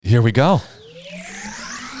Here we go.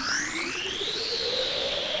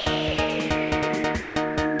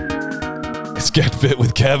 It's Get Fit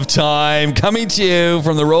with Kev time, coming to you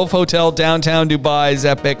from the Rove Hotel, downtown Dubai's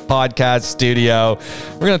epic podcast studio.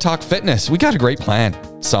 We're going to talk fitness. We got a great plan.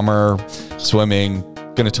 Summer, swimming,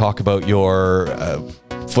 going to talk about your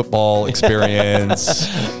football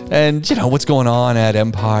experience and, what's going on at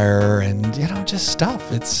Empire and, just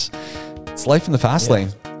stuff. It's life in the fast lane.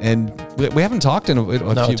 And we haven't talked in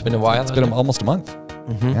it's been a while. It's been almost a month.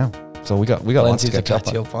 Mm-hmm. Yeah. So we got lots to catch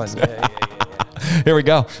up on. Yeah. Here we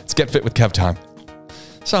go. Let's Get Fit with Kev time.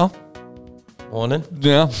 So. Morning.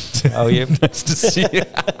 Yeah. How are you? Nice to see you.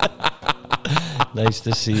 Nice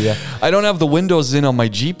to see you. I don't have the windows in on my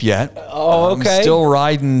Jeep yet. Oh, okay. I'm still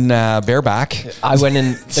riding bareback. I went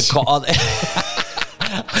in the car.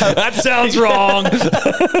 That sounds wrong.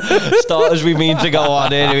 Start as we mean to go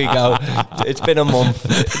on. Here we go. It's been a month.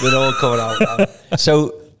 We're all coming out now.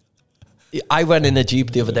 So I went in a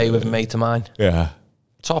Jeep the other day with a mate of mine. Yeah.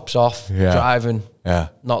 Tops off, driving. Yeah.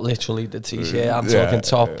 Not literally the t-shirt. I'm talking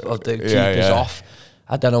top of the Jeep is off.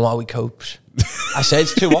 I don't know how he copes. I said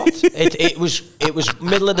it's too hot. It was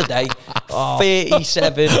middle of the day,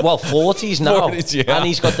 37, well 40s now, 40s, and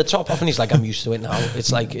he's got the top off, and he's like, I'm used to it now.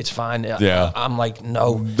 It's like it's fine. Yeah. I'm like,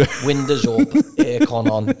 no, windows up,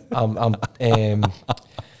 aircon on.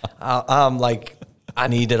 I'm like, I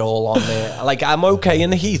need it all on there. Like I'm okay in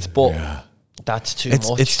the heat, but. Yeah. That's too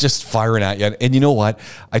much. It's just firing at you. And you know what?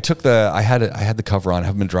 I had the cover on. I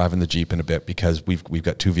haven't been driving the Jeep in a bit because we've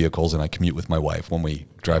got two vehicles and I commute with my wife when we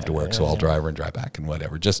drive to work. So I'll drive her and drive back and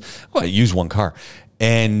whatever. I use one car.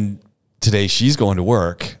 And today she's going to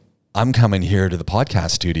work. I'm coming here to the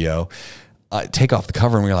podcast studio. I take off the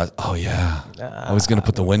cover and realize, oh yeah, I was going to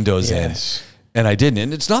put the windows in. And I didn't.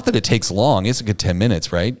 And it's not that it takes long. It's a good 10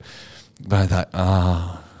 minutes, right? But I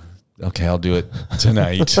thought, okay, I'll do it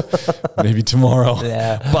tonight, maybe tomorrow.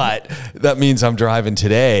 Yeah. But that means I'm driving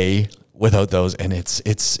today without those. And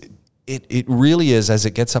it really is, as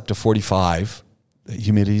it gets up to 45, the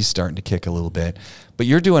humidity's starting to kick a little bit. But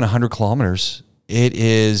you're doing 100 kilometers. It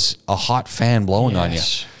is a hot fan blowing on you.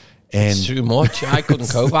 And it's too much. I couldn't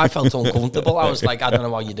cope. I felt uncomfortable. I was like, I don't know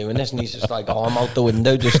why you're doing this. And he's just like, I'm out the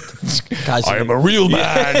window. I am a real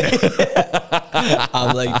man.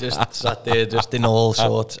 I'm like just sat there, just in all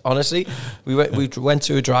sorts. Honestly, we went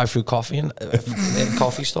to a drive-through coffee and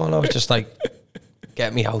coffee store, and I was just like,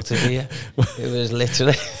 get me out of here. It was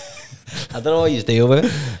literally. I don't know what you deal with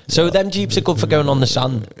it. So them Jeeps are good for going on the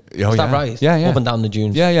sand. Is that right? Yeah. Up and down the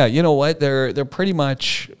dunes. Yeah. You know what? They're pretty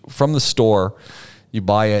much from the store. You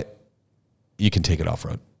buy it. You can take it off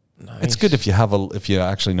road. Nice. It's good if you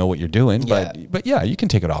actually know what you're doing, but yeah, you can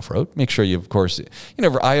take it off road. Make sure you, of course,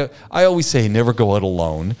 I always say never go out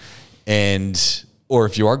alone, or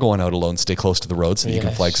if you are going out alone, stay close to the road so that you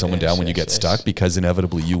can flag someone down when you get stuck, because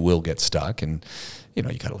inevitably you will get stuck, and you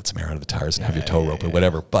got to let some air out of the tires and have your tow rope or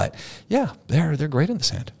whatever. But yeah, they're great in the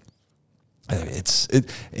sand. It's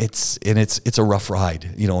a rough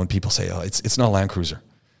ride, when people say, oh, it's not a Land Cruiser.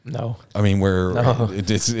 No, I mean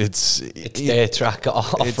it's their track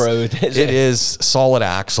off road. It is solid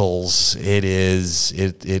axles. It is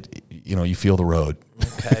you feel the road.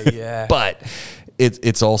 Okay, yeah, but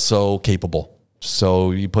it's also capable. So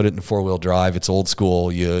you put it in 4-wheel drive. It's old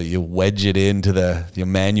school. You wedge it into the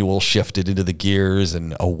manual, shift it into the gears,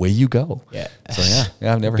 and away you go. Yeah. So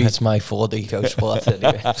yeah, I've never beats my Ford EcoSport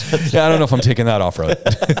anyway. Yeah, I don't know if I'm taking that off road.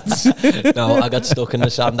 No, I got stuck in the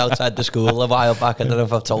sand outside the school a while back. I don't know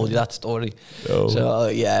if I've told you that story. No. So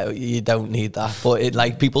yeah, you don't need that.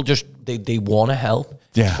 But people just they want to help.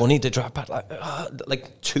 Yeah. It's funny, they drive back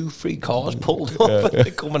like 2-3 cars pulled up and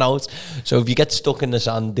they're coming out. So if you get stuck in the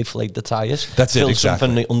sand, deflate the tyres. That's fill it, exactly.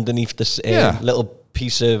 Something underneath this little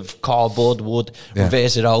piece of cardboard, wood,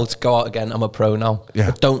 reverse it out, go out again. I'm a pro now. Yeah.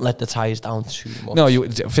 But don't let the tyres down too much. No,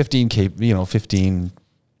 15K, 15,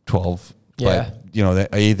 12. Yeah.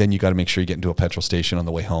 But, then you got to make sure you get into a petrol station on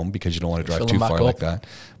the way home because you don't want to drive too far like that.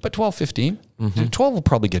 But 12, 15, 12 will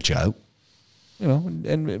probably get you out. And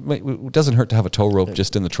it doesn't hurt to have a tow rope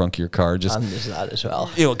just in the trunk of your car. And there's that as well.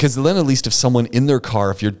 Because then at least if someone in their car,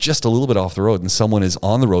 if you're just a little bit off the road and someone is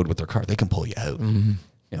on the road with their car, they can pull you out. Mm-hmm.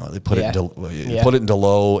 They put it into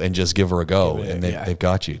low and just give her a go, and they've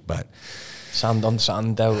got you. But sand on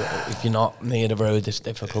sand, though, if you're not near the road, it's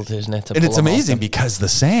difficult, isn't it? And it's amazing because the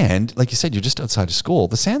sand, like you said, you're just outside of school.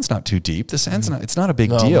 The sand's not too deep. The sand's it's not a big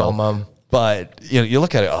deal. No. But you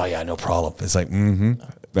look at it, oh yeah, no problem. It's like,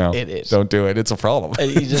 no, it is. Don't do it. It's a problem.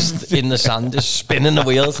 You just in the sand, just spinning the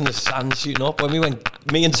wheels and the sand shooting up. When we went,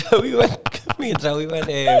 me and Zoe went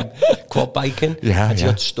quad biking. Yeah, and she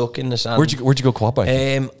got stuck in the sand. Where'd you go quad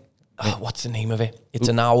biking? what's the name of it? It's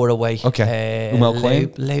an hour away. Okay.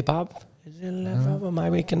 Lebab. Is it Lebab? Am I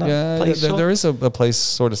making that place up? There is a place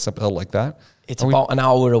sort of like that. It's about an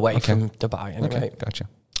hour away from Dubai. Anyway. Okay, gotcha.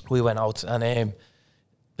 We went out and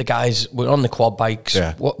the guys were on the quad bikes.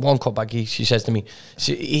 Yeah. One quad bike, she says to me,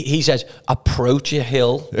 he says, approach a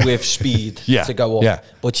hill with speed to go up. Yeah.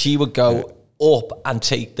 But she would go up and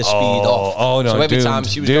take the speed off. Oh, no. So every time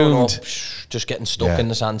she was going up, just getting stuck in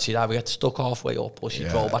the sand, she'd either get stuck halfway up or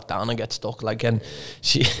she'd roll back down and get stuck. Like, and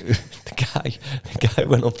the guy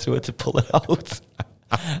went up to her to pull it out.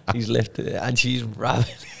 He's lifted it and she's ramming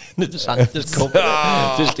the sand, just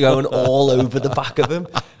going all over the back of him.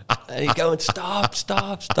 And he's going, stop.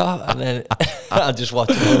 And then I just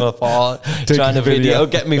watching him afar, trying to video,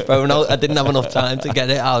 get my phone out. I didn't have enough time to get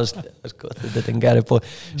it. I was gutted I didn't get it. But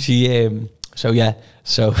she, so that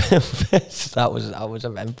was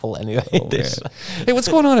eventful anyway. Hey, what's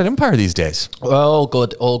going on at Empire these days? All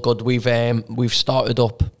good. We've started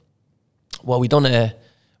up. Well, we done a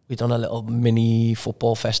little mini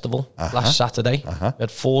football festival last Saturday. We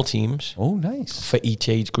had 4 teams. Oh, nice. For each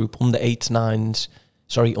age group, under 8s, 9s.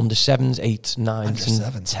 Sorry, under 7s, 8s,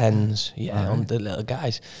 9s, and 10s. Yeah, on the little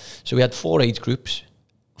guys. So we had 4 age groups,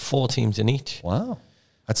 4 teams in each. Wow.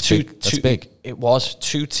 That's big. It was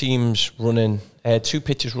 2 teams running, 2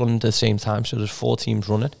 pitches running at the same time. So there's 4 teams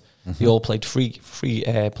running. They all played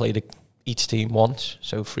played each team once.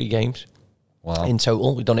 So 3 games. Wow. In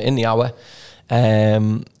total. We've done it in the hour.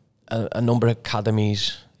 A number of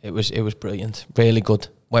academies. It was brilliant. Really good.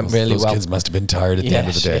 Went really well. Those kids must have been tired at the end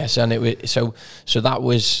of the day. Yes, and it was so that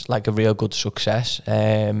was like a real good success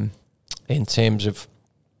in terms of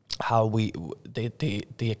how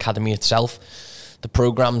the academy itself. The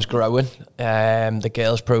program's growing. The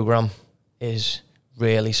girls program is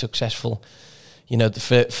really successful. You know,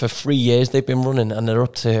 for 3 years they've been running, and they're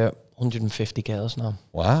up to 150 girls now.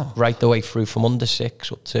 Wow! Right the way through from under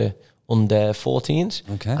 6 up to under 14s.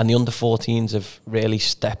 Okay. And the under 14s have really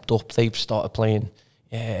stepped up. They've started playing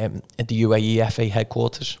at the UAE FA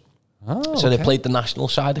headquarters. Oh, so they played the national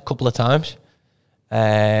side a couple of times.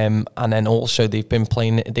 And then also they've been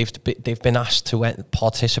playing. They've been asked to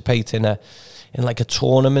participate in like a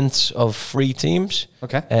tournament of 3 teams.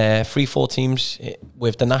 Okay. 3-4 teams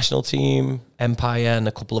with the national team, Empire, and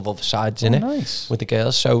a couple of other sides in it. Nice. With the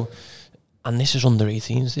girls. So, and this is under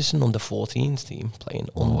 18s. This is an under 14s team playing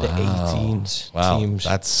under 18s teams.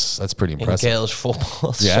 That's pretty impressive. In girls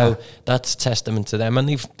football. Yeah. So that's testament to them, and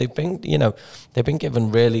they've been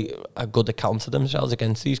given really a good account of themselves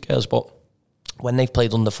against these girls. But when they've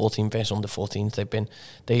played under 14 versus under 14s,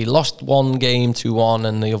 they lost one game 2-1,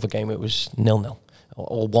 and the other game it was 0-0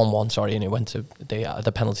 or 1-1. Sorry, and it went to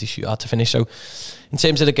the penalty shootout to finish. So, in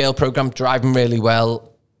terms of the girl program, driving really well.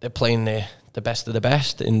 They're playing the best of the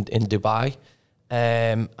best in Dubai,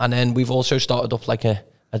 and then we've also started up like a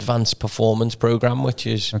advanced performance program, which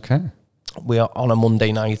is we are on a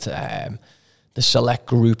Monday night. The select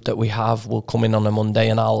group that we have will come in on a Monday,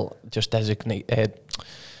 and I'll just designate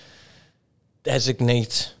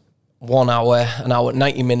 1 hour,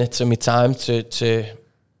 90 minutes of my time to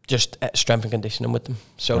just strength and conditioning with them.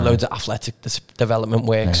 So loads of athletic development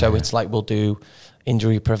work. So it's like we'll do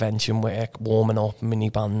injury prevention work, warming up,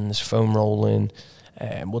 mini bands, foam rolling.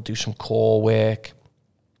 We'll do some core work.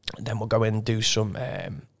 And then we'll go in and do some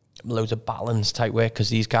loads of balance type work, because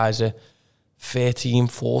these guys are 13,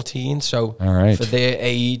 14. So for their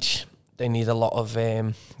age, they need a lot of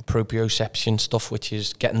proprioception stuff, which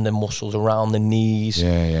is getting the muscles around the knees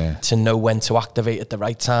to know when to activate at the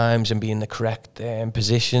right times and be in the correct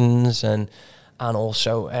positions, and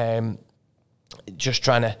also just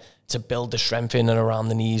trying to build the strength in and around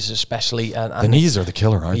the knees, especially. And the knees are the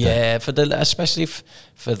killer, aren't they? Yeah, especially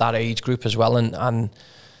for that age group as well. And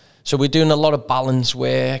so we're doing a lot of balance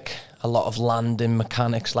work, a lot of landing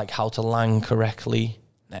mechanics, like how to land correctly.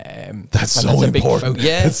 That's so important.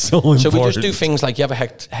 That's so important. So we just do things like you have a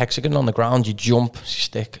hexagon on the ground, you jump, you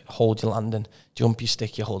stick, hold your landing, jump, you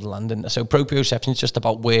stick, you hold the landing. So proprioception is just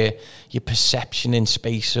about where your perception in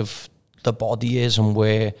space of the body is, and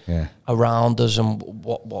where around us, and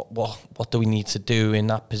what do we need to do in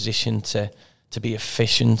that position to be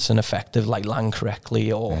efficient and effective, like land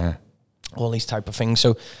correctly or all these type of things.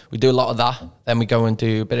 So we do a lot of that. Then we go and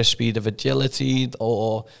do a bit of speed of agility,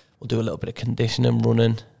 or we'll do a little bit of conditioning,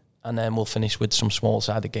 running, and then we'll finish with some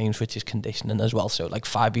small-sided games, which is conditioning as well. So like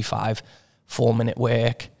 5v5, 4-minute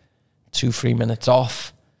work, 2-3 minutes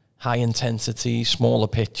off, high intensity, smaller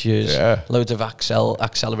pitches, loads of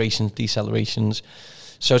accelerations, decelerations.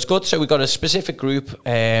 So it's good. So we've got a specific group,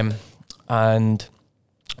 and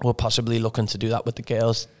we're possibly looking to do that with the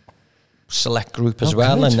girls select group as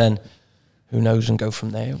well. And then who knows, and go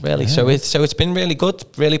from there, really. So it's been really good,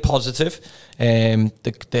 really positive.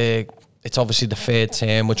 It's obviously the third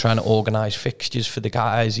term. We're trying to organise fixtures for the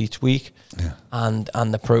guys each week, and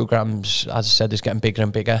the programmes, as I said, is getting bigger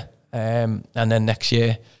and bigger. And then next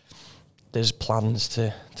year, there's plans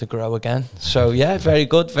to grow again. So yeah, very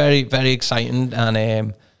good, very, very exciting,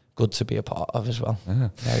 and good to be a part of as well. Yeah.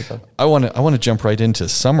 Very good. I want to jump right into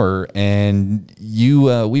summer, and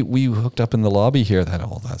you we hooked up in the lobby here.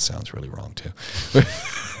 That sounds really wrong too.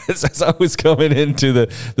 As I was coming into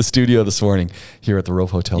the studio this morning here at the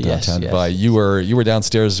Rove Hotel downtown Dubai, you were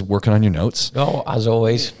downstairs working on your notes. Oh, as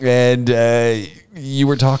always. And you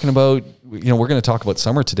were talking about, we're going to talk about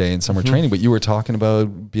summer today and summer training, but you were talking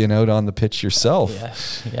about being out on the pitch yourself.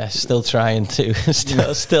 Yes, still trying to,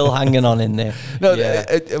 still hanging on in there. No,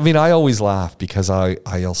 I mean, I always laugh because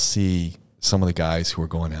I'll see some of the guys who are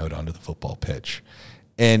going out onto the football pitch,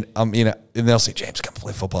 and and they'll say, "James, come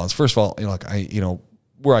play football." And first of all,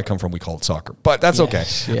 where I come from, we call it soccer, but that's okay.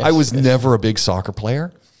 Yes, I was never a big soccer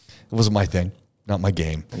player. It wasn't my thing, not my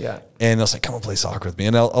game. Yeah. And they'll say, "Come and play soccer with me."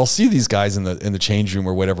 And I'll see these guys in the change room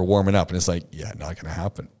or whatever warming up, and it's like, yeah, not going to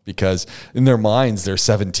happen, because in their minds they're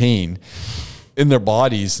 17, in their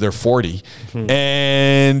bodies they're 40,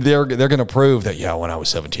 and they're going to prove that, yeah, when I was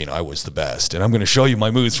 17 I was the best, and I'm going to show you my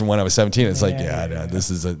moves from when I was 17. It's like, this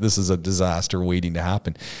is a disaster waiting to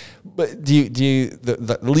happen. But do you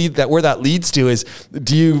the lead that where that leads to is,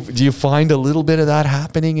 do you find a little bit of that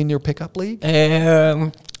happening in your pickup league?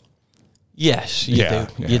 Yes, you do.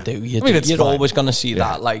 You do. You're fun. Always going to see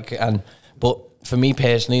that. But for me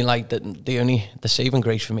personally, the saving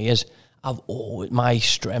grace for me is my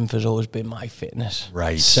strength has always been my fitness.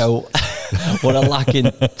 Right. So what I lack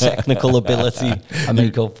in technical ability, I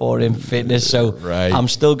make up for in fitness. So I'm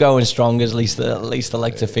still going strong, at least I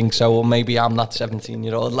like to think so. Or maybe I'm not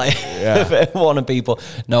 17-year-old like one of people.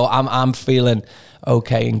 No, I'm feeling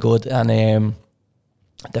okay and good, and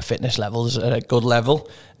the fitness levels are at a good level.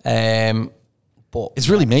 But it's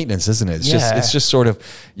really maintenance, isn't it? It's just sort of,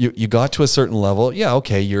 you got to a certain level. Yeah,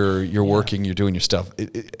 okay, you're working, you're doing your stuff.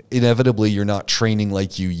 Inevitably, you're not training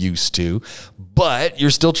like you used to, but you're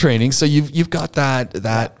still training. So you've got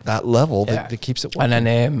that level that keeps it working. And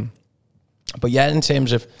then, but yeah, in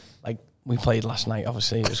terms of we played last night.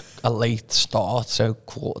 Obviously, it was a late start, so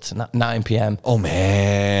 9 p.m. Oh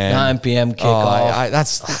man, 9 p.m. kickoff.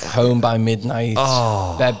 That's home by midnight.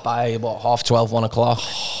 Bed by 12:30, 1 o'clock.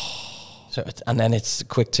 So and then it's a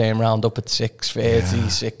quick turnaround up at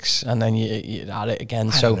 6:30, 6, and then you're at it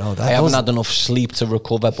again. So I haven't had enough sleep to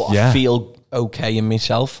recover, but I feel okay in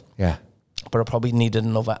myself. Yeah, but I probably needed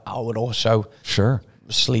another hour or so. Sure.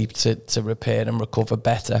 Sleep to repair and recover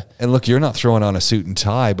better. And look, you're not throwing on a suit and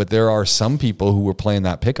tie, but there are some people who were playing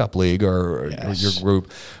that pickup league or your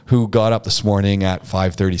group who got up this morning at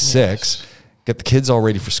 5:36, get the kids all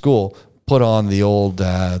ready for school, put on the old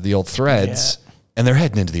threads, and they're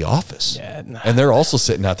heading into the office. And they're also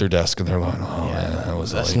sitting at their desk and they're going,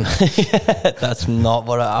 that's not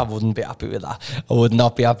what I wouldn't be happy with that. I would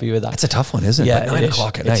not be happy with that. It's a tough one, isn't it? Yeah, 9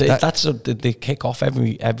 o'clock at night. That's the kick off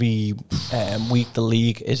every week. The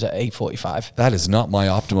league is at 8:45. That is not my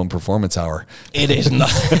optimum performance hour. It is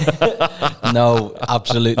not. No,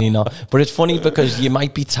 absolutely not. But it's funny because you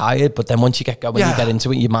might be tired, but then once you get going, you get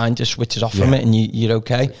into it, your mind just switches off from it, and you're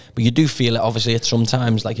okay. But you do feel it. Obviously, it's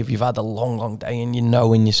sometimes like if you've had a long day and you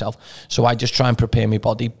know in yourself. So I just try and prepare my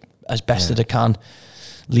body as best as I can,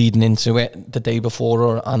 leading into it the day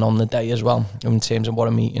before and on the day as well, in terms of what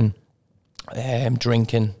I'm eating,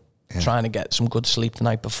 drinking, trying to get some good sleep the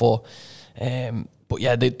night before. But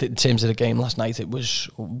yeah, in terms of the game last night, it was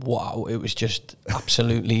wow. It was just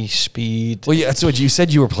absolutely speed. Well, yeah, so you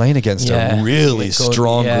said you were playing against a really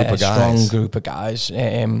strong group of guys. Strong group of guys.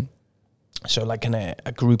 So like in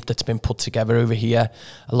a group that's been put together over here,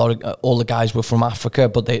 all the guys were from Africa,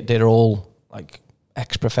 but they're all like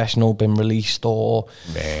ex-professional, been released,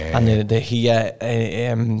 and they're here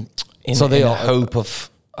in the hope of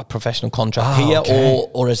a professional contract here,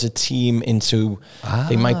 or as a team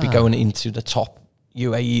they might be going into the top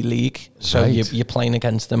UAE league. So you're playing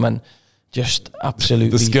against them, and just absolutely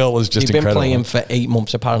the skill is just incredible. They've been playing for 8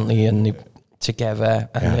 months apparently, and together,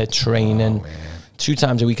 and they're training 2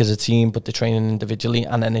 times a week as a team, but they're training individually,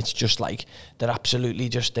 and then it's just like they're absolutely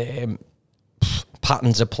just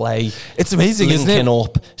patterns of play. It's amazing, isn't it? Linking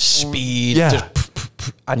up, speed,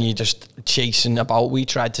 and you're just chasing about. We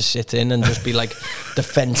tried to sit in and just be like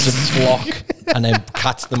defensive block, and then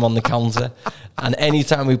catch them on the counter. And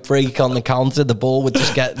anytime we break on the counter, the ball would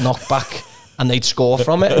just get knocked back and they'd score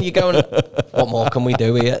from it, and you're going, what more can we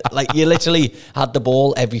do here? Like, you literally had the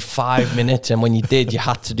ball every 5 minutes, and when you did, you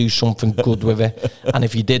had to do something good with it. And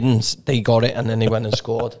if you didn't, they got it, and then they went and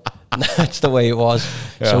scored. And that's the way it was.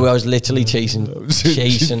 Yeah. So I was literally chasing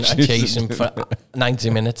for 90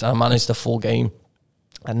 minutes, and I managed the full game.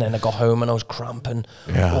 And then I got home and I was cramping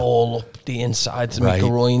all up the insides of my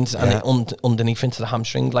groins and underneath into the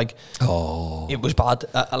hamstring. Like, it was bad.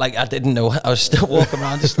 I didn't know. I was still walking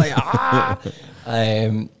around just like,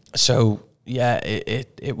 So, yeah,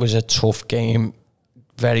 it was a tough game,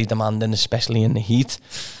 very demanding, especially in the heat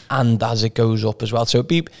and as it goes up as well. So it'd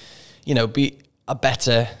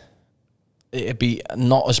be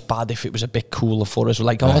not as bad if it was a bit cooler for us.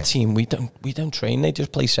 Like our team, we don't train. They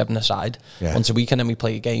just play 7-a-side once a week, and then we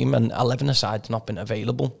play a game. And 11-a-side's not been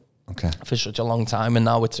available for such a long time, and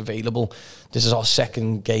now it's available. This is our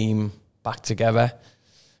second game back together.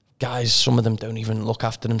 Guys, some of them don't even look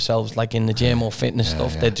after themselves, like in the gym or fitness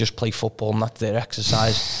stuff. They just play football, and that's their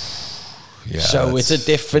exercise. So it's a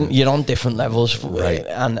different. You're on different levels,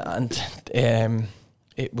 and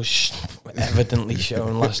it was evidently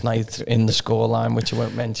shown last night in the scoreline, which I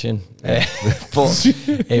won't mention. But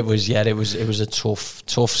it was a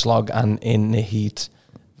tough slog, and in the heat,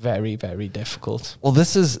 very, very difficult. Well,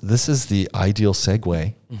 this is the ideal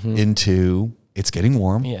segue into it's getting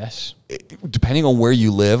warm. Yes. Depending on where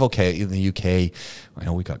you live, in the UK, I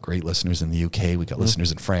know we got great listeners in the UK. We got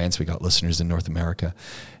listeners in France. We got listeners in North America.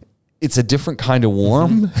 It's a different kind of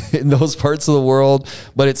warm in those parts of the world,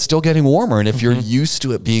 but it's still getting warmer. And if you're used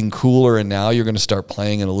to it being cooler and now you're going to start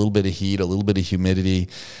playing in a little bit of heat, a little bit of humidity,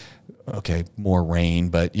 more rain,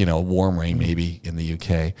 but, warm rain maybe in the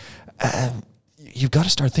UK, you've got to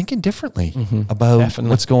start thinking differently about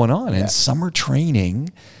what's going on. And summer training,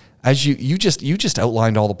 as you just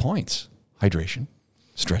outlined all the points: hydration,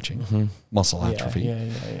 stretching, muscle atrophy.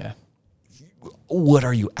 Yeah. What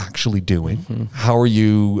are you actually doing?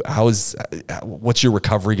 What's your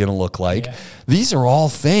recovery going to look like? These are all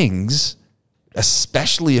things,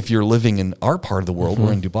 especially if you're living in our part of the world.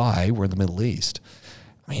 We're in Dubai, we're in the Middle East.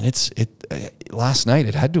 I mean, last night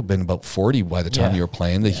it had to have been about 40 by the time you were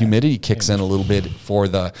playing. The humidity kicks in a little bit for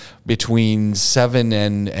between 7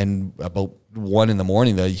 and about 1 in the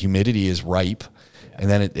morning. The humidity is ripe. And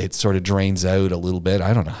then it sort of drains out a little bit.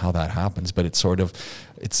 I don't know how that happens, but it sort of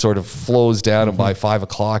flows down, and by 5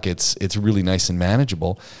 o'clock, it's really nice and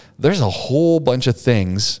manageable. There's a whole bunch of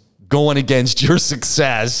things going against your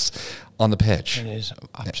success on the pitch. It is,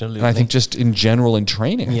 absolutely. And I think just in general in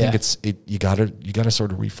training, I think you gotta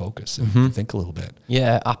sort of refocus and think a little bit.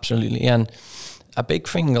 Yeah, absolutely. And a big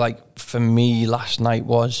thing, like for me last night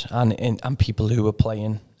was, and people who were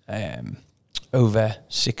playing. Over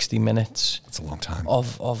 60 minutes. That's a long time.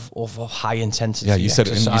 Of a high intensity. Yeah, you said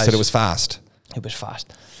it was fast. It was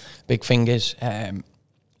fast. Big thing is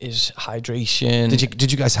hydration. Did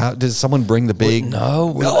you guys have? Did someone bring the big?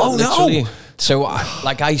 No. So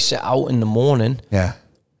I set out in the morning. Yeah.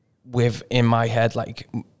 With in my head like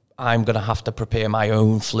I'm gonna have to prepare my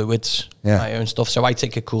own fluids, my own stuff. So I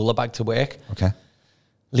take a cooler bag to work. Okay.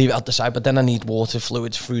 Leave it at the side, but then I need water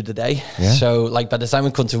fluids through the day. Yeah. So by the time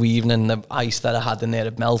we come to evening, the ice that I had in there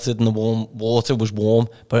had melted and the warm water was warm,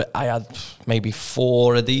 but I had maybe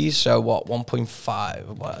 4 of these. So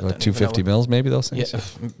 1.5? What, 250 mils maybe, those things? Yeah,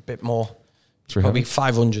 a bit more. Probably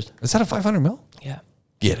 500. Is that a 500 mil? Yeah.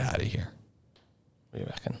 Get out of here. What do you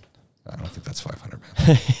reckon? I don't think that's 500 mil.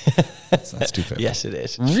 That's 250. Yes, it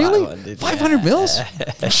is. Really? 500 mils?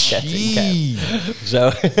 So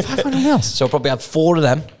 500 mils. So I probably had 4 of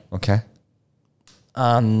them. Okay.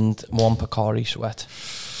 And 1 Pocari sweat,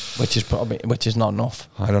 which is not enough.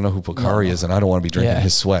 I don't know who Pocari is, and I don't want to be drinking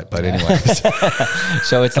his sweat. But anyway,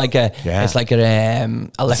 so it's like a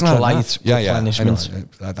electrolyte replenishment.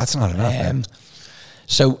 Yeah, that's not enough.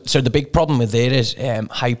 So the big problem with it is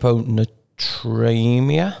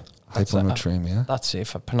hyponatremia. Hyponatremia. That's it,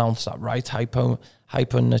 if I pronounce that right.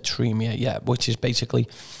 Hyponatremia, which is basically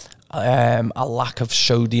a lack of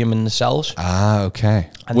sodium in the cells. Ah, okay.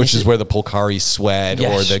 And which is where the Pocari sweat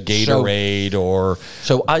or the Gatorade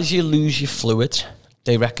So as you lose your fluids,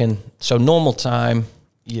 they reckon, so normal time,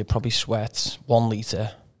 you probably sweat 1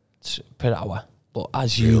 litre per hour. But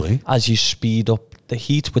as you speed up the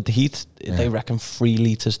heat, they reckon 3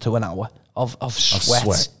 litres to an hour. Of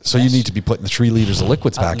sweat. So you need to be putting the 3 liters of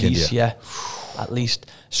liquids back in you. Yeah, at least.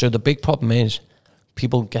 So the big problem is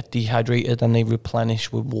people get dehydrated and they replenish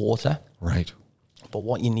with water. Right. But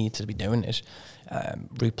what you need to be doing is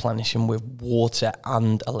replenishing with water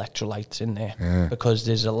and electrolytes in there because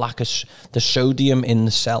there's a lack of the sodium in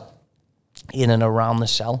the cell, in and around the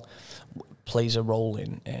cell, plays a role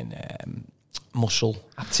in muscle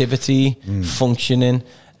activity, functioning.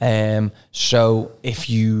 So if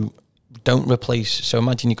you don't replace, so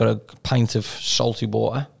imagine you've got a pint of salty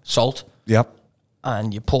water, salt, Yep.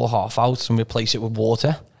 and you pour half out and replace it with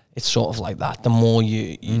water. It's sort of like that. The more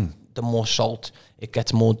the more salt, it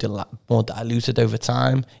gets more diluted over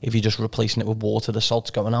time. If you're just replacing it with water, the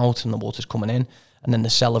salt's going out and the water's coming in, and then the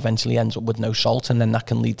cell eventually ends up with no salt, and then that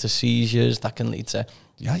can lead to seizures. That can lead to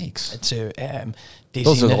Yikes. to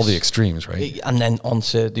dizziness. Those are all the extremes, right? And then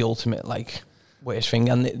onto the ultimate, like, worst thing.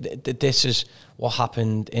 And this is what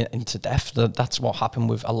happened into death. That's what happened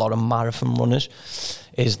with a lot of marathon runners,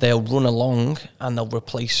 is they'll run along and they'll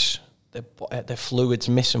replace the fluids,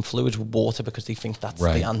 missing fluids, with water because they think that's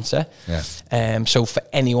the answer. Yeah. So for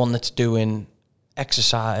anyone that's doing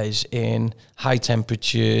exercise in high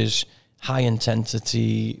temperatures, high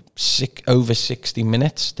intensity, over 60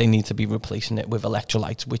 minutes, they need to be replacing it with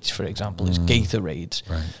electrolytes, which, for example, is Gatorades,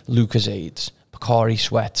 Lucozades, Pocari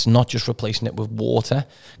Sweats, not just replacing it with water,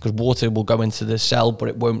 because water will go into the cell, but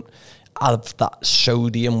it won't have that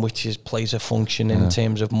sodium, which plays a function in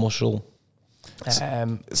terms of muscle.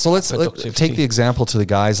 So let's take the example to the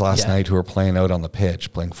guys last night who were playing out on the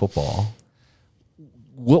pitch, playing football.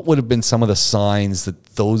 What would have been some of the signs that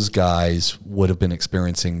those guys would have been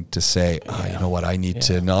experiencing to say, you know what, I need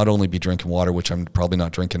to not only be drinking water, which I'm probably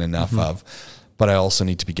not drinking enough of, but I also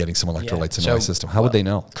need to be getting some electrolytes into my system. How would they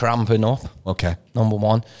know? Cramping up. Okay. Number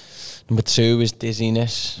one. Number two is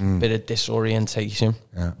dizziness, bit of disorientation.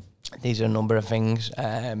 Yeah. These are a number of things.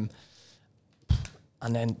 And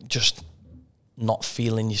then just not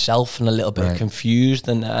feeling yourself and a little bit confused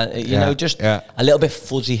and, you know, just a little bit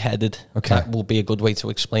fuzzy-headed. Okay. That will be a good way to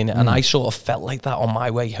explain it. And I sort of felt like that on my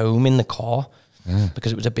way home in the car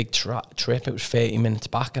because it was a big trip. It was 30 minutes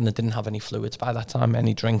back and I didn't have any fluids by that time,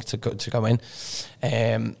 any drink to go in.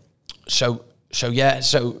 So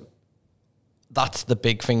that's the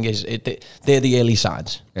big thing is they're the early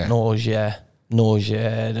signs. Yeah.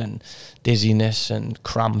 Nausea and dizziness and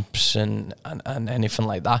cramps and anything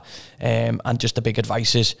like that. And just the big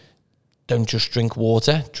advice is don't just drink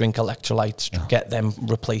water, drink electrolytes, get them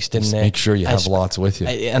replaced in there. Make sure you have lots with you.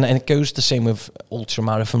 And it goes the same with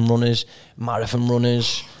ultra-marathon runners, marathon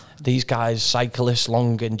runners, these guys, cyclists,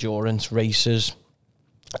 long endurance racers.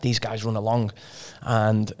 These guys run along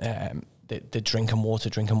and they're drinking water.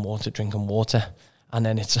 And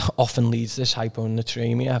then it often leads this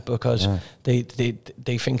hyponatremia because they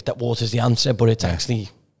think that water's the answer, but it's actually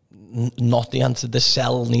not the answer. The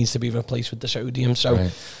cell needs to be replaced with the sodium. So,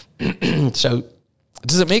 so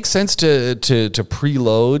does it make sense to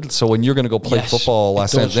preload? So when you're going to go play football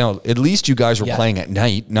last night, now at least you guys were playing at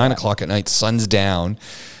night, 9 o'clock at night, sun's down.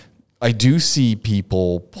 I do see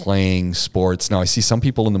people playing sports. Now, I see some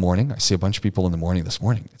people in the morning. I see a bunch of people in the morning this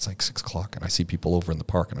morning. It's like 6 o'clock, and I see people over in the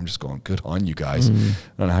park, and I'm just going, good on you guys. I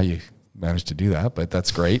don't know how you managed to do that, but that's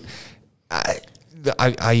great.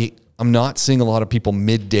 I'm not seeing a lot of people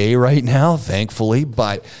midday right now, thankfully,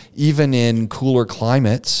 but even in cooler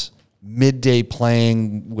climates, midday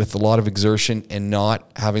playing with a lot of exertion and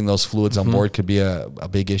not having those fluids on board could be a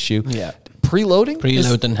big issue. Yeah.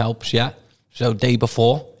 Preloading helps, yeah. So day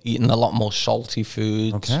before, eating a lot more salty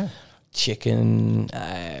foods, chicken,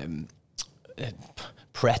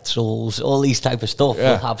 pretzels, all these type of stuff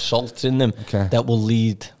will have salt in them that will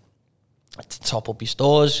lead to top up your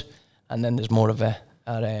stores, and then there's more of a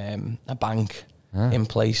bank in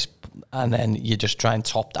place, and then you just try and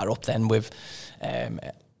top that up then with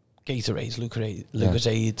Gatorades,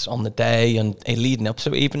 Lucozades on the day and leading up.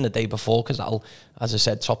 So even the day before, because that'll, as I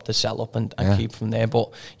said, top the cell up and keep from there.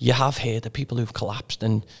 But you have heard of people who've collapsed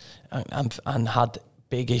and had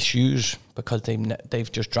big issues because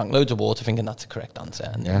they've just drank loads of water thinking that's the correct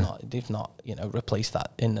answer, and they've not replaced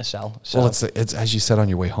that in the cell. So well, it's as you said on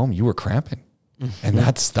your way home, you were cramping. And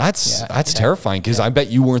that's terrifying because I bet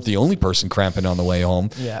you weren't the only person cramping on the way home,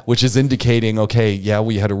 which is indicating,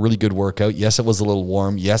 we had a really good workout. Yes, it was a little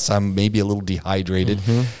warm. Yes, I'm maybe a little dehydrated.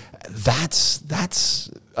 That's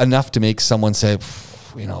enough to make someone say,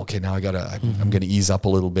 now I'm going to ease up a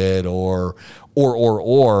little bit, or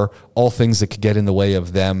all things that could get in the way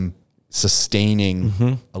of them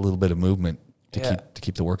sustaining a little bit of movement to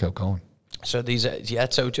keep the workout going. So these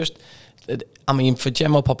for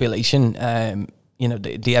general population,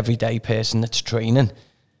 the everyday person that's training,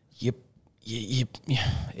 you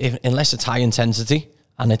unless it's high intensity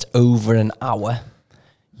and it's over an hour,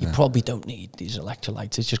 you probably don't need these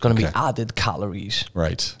electrolytes. It's just going to be added calories,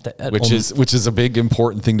 right? Which is a big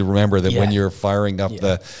important thing to remember, that when you're firing up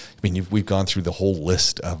we've gone through the whole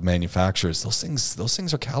list of manufacturers. Those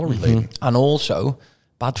things are calorie laden, and also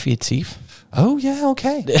bad for your teeth. Oh yeah,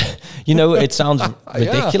 okay. You know, it sounds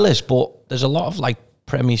ridiculous, but there's a lot of like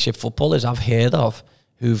Premiership footballers I've heard of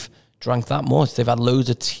who've drank that much. They've had loads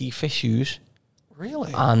of teeth issues.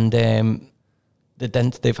 Really? And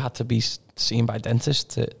they've had to be seen by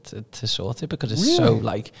dentists to sort it because it's so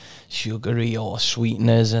like sugary or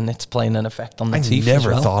sweeteners, and it's playing an effect on the teeth. I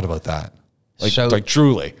never as well. thought about that. Like, So- like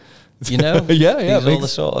truly. You know, Yeah, these all the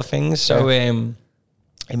sort of things. So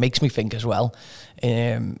it makes me think as well.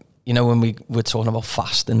 You know, when we were talking about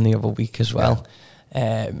fasting the other week as well,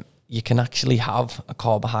 you can actually have a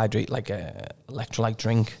carbohydrate like a electrolyte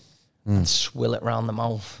drink and swill it around the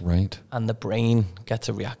mouth, Right. and the brain gets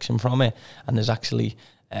a reaction from it. And there's actually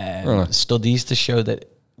Really? studies to show that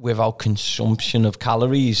without consumption of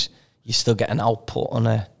calories, you still get an output on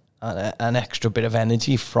an extra bit of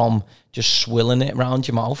energy from just swilling it around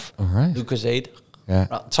your mouth. All right. Lucozade, Yeah.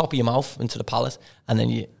 top of your mouth into the palate, and then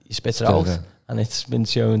you spit it Spit out. it out. And it's been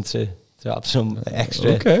shown to have some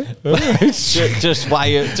extra. Okay. All right. just why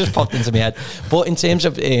it just popped into my head. But in terms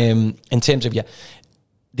of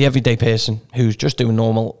the everyday person who's just doing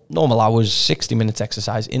normal hours, 60 minutes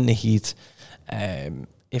exercise in the heat,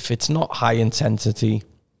 if it's not high intensity,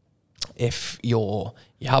 if you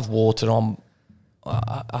have water on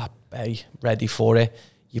at bay ready for it,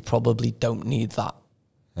 you probably don't need that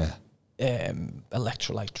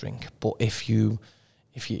electrolyte drink. But if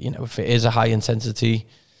it is a high intensity,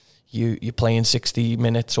 you're playing 60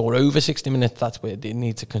 minutes or over 60 minutes, that's where they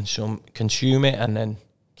need to consume it and then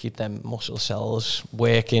keep them muscle cells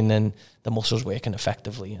working and the muscles working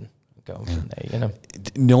effectively and going from there, you know.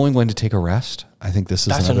 Knowing when to take a rest, I think this is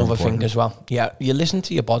That's another thing important. as well. Yeah, you listen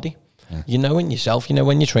to your body. Yeah. You know in yourself, you know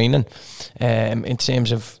when you're training. In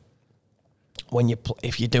terms of when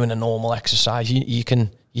if you're doing a normal exercise, you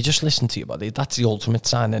just listen to your body. That's the ultimate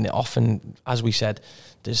sign. And it often, as we said,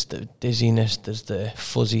 there's the dizziness, there's the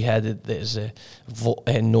fuzzy headed, there's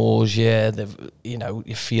a nausea,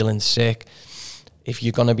 you're feeling sick. If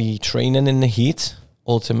you're going to be training in the heat,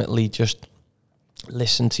 ultimately just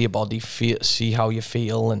listen to your body, see how you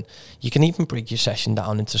feel, and you can even break your session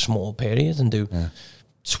down into small periods and do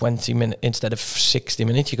 20 minutes instead of 60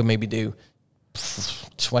 minutes. You can maybe do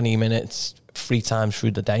 20 minutes 3 times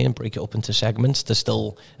through the day and break it up into segments to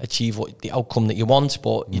still achieve the outcome that you want,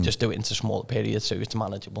 but you just do it into smaller periods so it's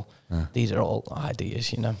manageable. These are all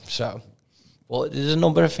ideas, you know. So, well, there's a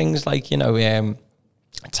number of things like, time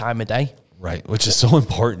of day. Right, which is so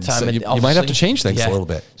important. So you might have to change things a little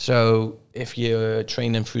bit. So if you're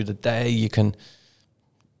training through the day, you can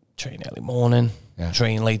train early morning,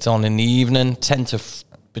 train late on in the evening,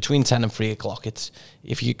 between 10 and 3 o'clock.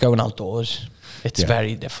 If you're going outdoors, it's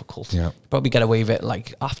very difficult. Yeah. Probably get away with it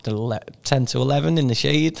like after 10 to 11 in the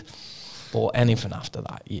shade, but anything after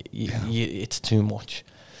that, it's too much.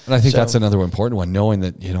 And I think that's another important one, knowing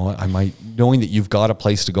that, knowing that you've got a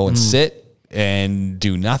place to go and sit and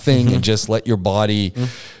do nothing and just let your body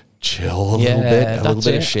chill a little bit, a little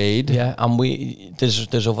bit of shade. Yeah, and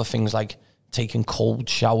there's other things like taking cold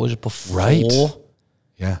showers before. Right.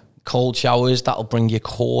 Yeah. Cold showers, that'll bring your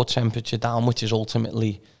core temperature down, which is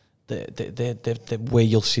ultimately the way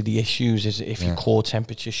you'll see the issues is if your core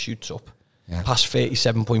temperature shoots up past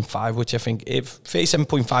 37.5, which I think if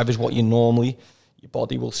 37.5 is what your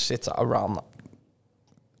body will sit at around that.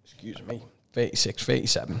 Excuse me. 36,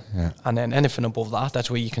 37. Yeah. And then anything above that,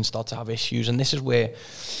 that's where you can start to have issues. And this is where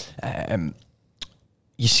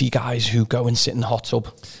you see guys who go and sit in the hot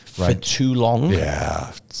tub for too long.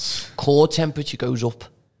 Yeah. Core temperature goes up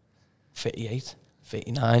 38,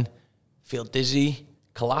 39, feel dizzy,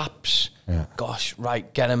 collapse. Yeah. Gosh,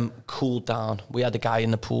 right, get him cooled down. We had a guy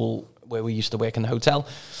in the pool where we used to work in the hotel.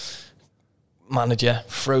 Manager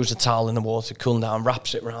throws a towel in the water, cool him down,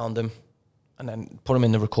 wraps it around him, and then put him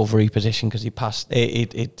in the recovery position because he passed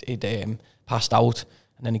out,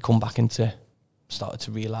 and then he come back started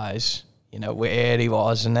to realise, where he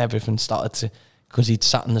was, and everything started to, because he'd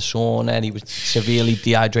sat in the sauna and he was severely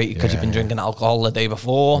dehydrated because he'd been drinking alcohol the day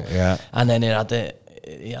before, and then he had a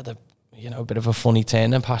bit of a funny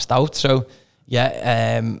turn and passed out. So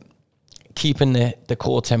keeping the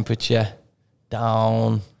core temperature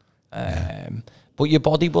down. But your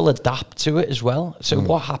body will adapt to it as well. So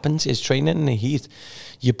what happens is training in the heat,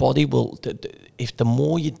 your body will, if the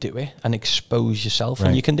more you do it and expose yourself,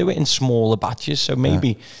 and you can do it in smaller batches. So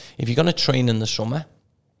maybe if you're going to train in the summer,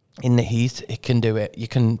 in the heat, you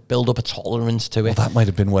can build up a tolerance to it. Well, that might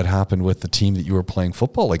have been what happened with the team that you were playing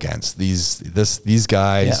football against. These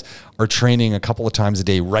guys are training a couple of times a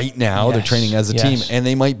day right now. Yes. They're training as a team, and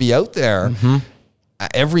they might be out there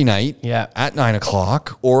every night at 9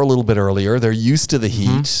 o'clock or a little bit earlier. They're used to the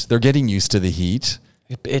heat. They're getting used to the heat.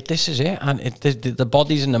 This is it, and the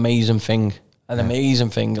body's an amazing thing.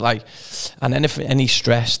 Amazing thing, like, and then if any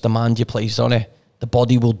stress demand you place on it, the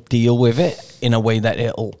body will deal with it in a way that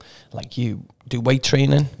it'll, like, you do weight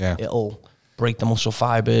training, it'll break the muscle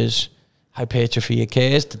fibers, hypertrophy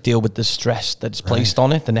occurs to deal with the stress that's placed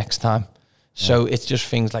on it the next time. So it's just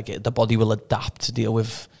things like the body will adapt to deal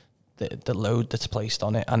with the load that's placed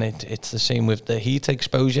on it, and it's the same with the heat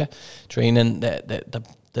exposure training.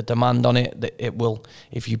 The demand on it, it will,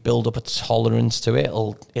 if you build up a tolerance to it,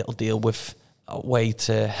 it'll deal with a way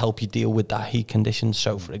to help you deal with that heat condition.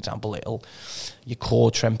 So, for example, your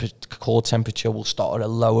core temperature will start at a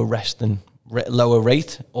lower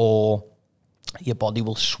rate, or your body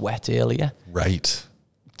will sweat earlier. Right.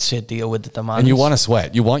 To deal with the demand. And you want to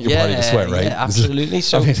sweat. You want your body to sweat, right? Yeah, absolutely.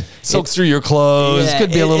 So soaks through your clothes.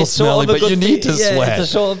 Could be a little smelly, but you need to sweat. It's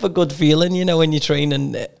a sort of a good feeling, when you're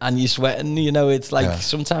training and you're sweating. It's like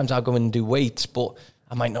sometimes I'll go and do weights, but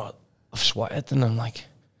I might not have sweated, and I'm like,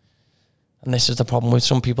 and this is the problem with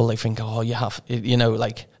some people. They think, oh, you have,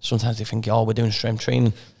 like sometimes they think, oh, we're doing strength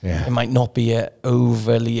training. Yeah. It might not be a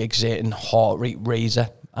overly exerting heart rate raiser,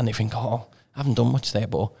 and they think, oh, I haven't done much there,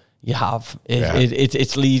 but you have.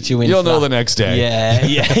 It leads you into. You'll know the next day.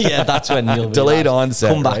 Yeah. That's when you'll delayed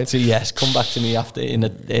onset. Come back to me after in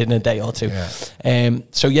a day or two. Yeah.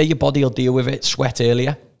 So your body will deal with it. Sweat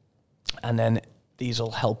earlier, and then these will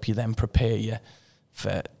help you then prepare you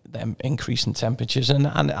for them increasing temperatures. And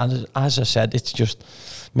as I said, it's just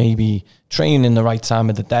maybe training the right time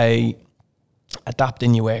of the day,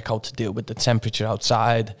 adapting your workout to deal with the temperature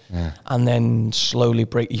outside, and then slowly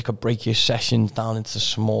you could break your sessions down into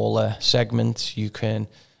smaller segments. You can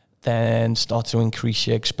then start to increase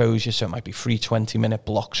your exposure, so it might be 3 20-minute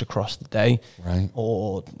blocks across the day, right?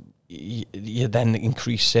 Or you then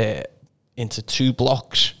increase it into 2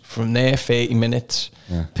 blocks from there, 30 minutes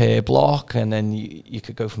per block, and then you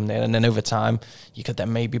could go from there. And then over time, you could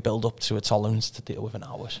then maybe build up to a tolerance to deal with an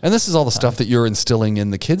hour. And this is all the stuff that you're instilling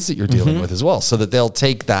in the kids that you're dealing with as well, so that they'll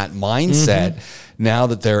take that mindset now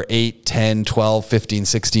that they're 8, 10, 12, 15,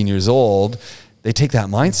 16 years old. They take that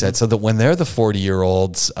mindset so that when they're the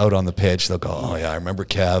 40-year-olds out on the pitch, they'll go, oh, yeah, I remember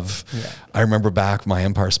Kev. Yeah. I remember back my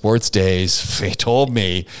Empire Sports days. They told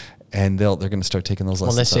me. And they're going to start taking those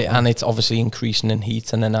lessons. Well, that's it. And it's obviously increasing in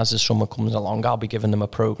heat. And then as the summer comes along, I'll be giving them a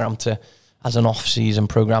program as an off-season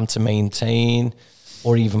program to maintain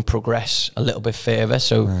or even progress a little bit further.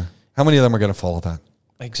 So, how many of them are going to follow that?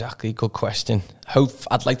 Exactly. Good question.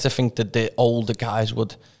 I'd like to think that the older guys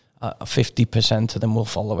would, 50% of them will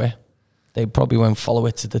follow it. They probably won't follow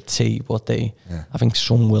it to the T, but I think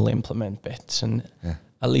some will implement bits. And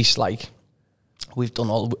at least we've done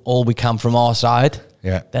all we can from our side.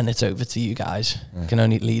 Yeah. Then it's over to you guys. You can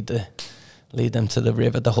only lead them to the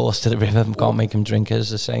river, the horse to the river. Can't make them drink, as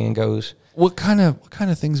the saying goes. What kind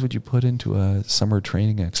of things would you put into a summer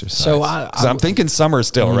training exercise? So I'm thinking summer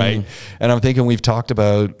still, right? And I'm thinking we've talked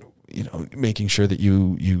about making sure that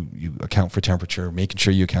you account for temperature, making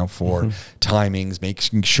sure you account for timings,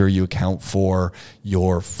 making sure you account for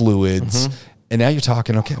your fluids, and now you're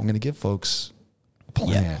talking. Okay, I'm going to give folks a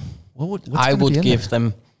plan. Yeah. I would give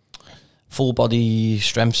them full body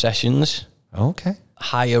strength sessions. Okay.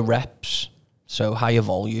 Higher reps. So higher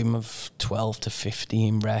volume of 12 to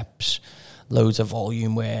 15 reps. Loads of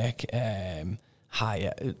volume work.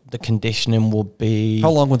 Higher. The conditioning would be...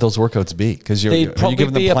 How long would those workouts be? Because you're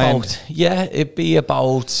giving them plan... it'd be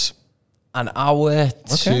about an hour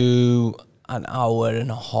to an hour and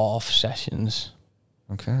a half sessions.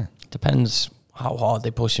 Okay. Depends how hard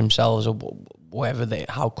they push themselves or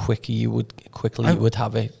how quickly you would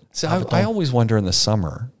have it. So I always wonder in the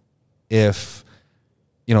summer if,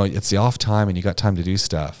 it's the off time and you got time to do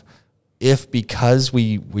stuff. If because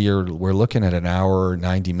we're looking at an hour,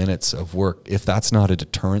 90 minutes of work, if that's not a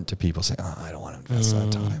deterrent to people saying, oh, I don't want to invest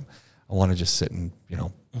that time. I want to just sit and,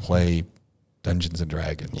 play Dungeons and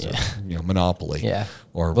Dragons or, Monopoly. Yeah.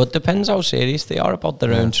 But it depends how serious they are about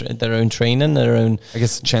their own training, their own... I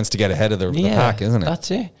guess a chance to get ahead of the pack, isn't it?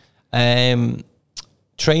 That's it.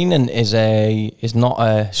 Training is not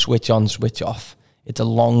a switch on, switch off. It's a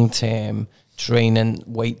long-term training,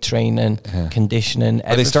 weight training, conditioning.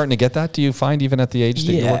 Are they starting to get that? Do you find even at the age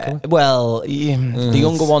that you're working with? Well, the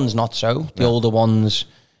younger ones not so. The older ones,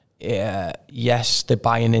 yes, they're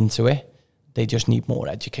buying into it. They just need more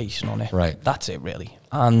education on it. Right. That's it, really.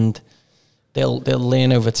 And they'll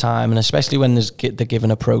learn over time, and especially when they're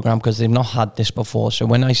given a program, because they've not had this before. So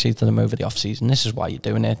when I say to them over the off season, this is why you're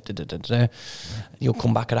doing it, you'll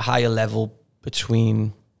come back at a higher level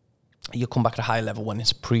when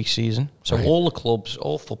it's pre-season. So all the clubs,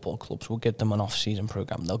 all football clubs will give them an off-season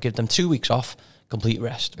program. They'll give them 2 weeks off, complete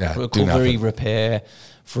rest. Yeah, do recovery, nothing. repair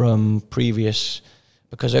from previous,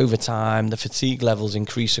 because over time, the fatigue levels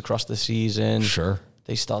increase across the season. Sure.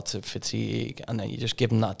 They start to fatigue, and then you just give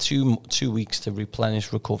them that two weeks to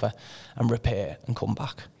replenish, recover, and repair, and come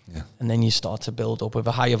back. Yeah. And then you start to build up with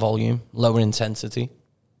a higher volume, lower intensity.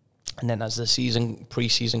 And then as the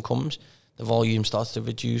pre-season comes, the volume starts to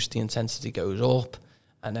reduce, the intensity goes up.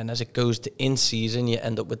 And then as it goes to in-season, you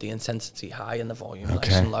end up with the intensity high and the volume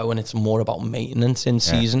nice and low. And it's more about maintenance in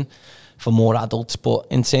season for more adults. But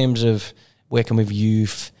in terms of working with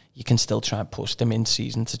youth, you can still try and push them in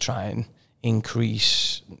season to try and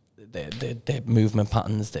increase their movement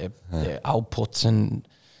patterns, their outputs and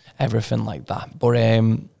everything like that. But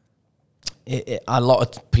a lot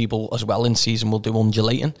of people as well in season will do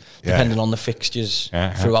undulating, depending on the fixtures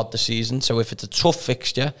throughout the season. So if it's a tough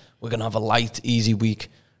fixture, we're going to have a light, easy week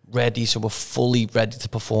ready, so we're fully ready to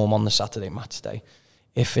perform on the Saturday match day.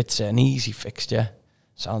 If it's an easy fixture,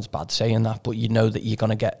 sounds bad saying that, but you know that you're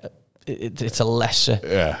going to get, it's a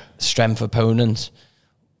lesser strength opponent.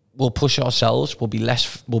 We'll push ourselves. We'll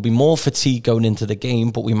be more fatigued going into the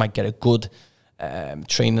game, but we might get a good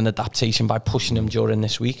training adaptation by pushing them during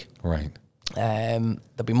this week. Right.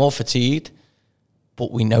 They'll be more fatigued,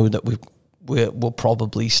 but we know that we'll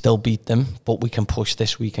probably still beat them, but we can push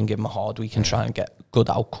this week and give them a hard week and try and get good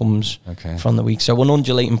outcomes from the week. So an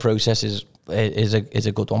undulating process is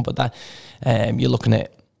a good one, but that you're looking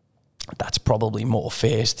at, that's probably more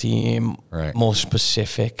first team, more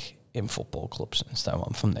specific in football clubs and so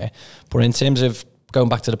on from there. But in terms of going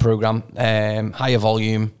back to the program, higher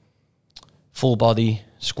volume, full body,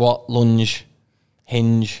 squat, lunge,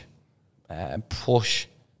 hinge, push,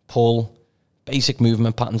 pull, basic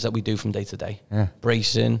movement patterns that we do from day to day.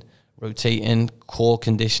 Bracing, rotating, core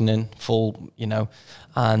conditioning, full,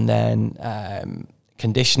 and then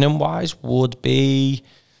conditioning wise would be,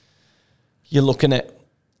 you're looking at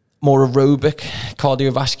more aerobic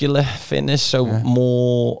cardiovascular fitness, so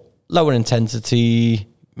more lower intensity,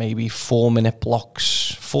 maybe 4-minute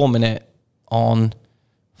blocks, 4 minute on,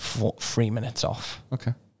 3 minutes off.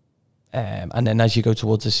 Okay. And then as you go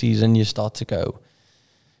towards the season, you start to go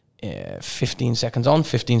 15 seconds on,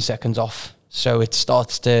 15 seconds off. So it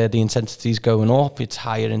starts the intensity's going up. It's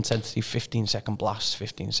higher intensity, 15-second blast,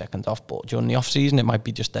 15 seconds off. But during the off season, it might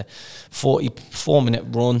be just a 4-minute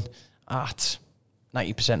run at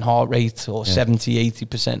 90% heart rate or 70,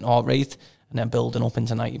 80% heart rate, and then building up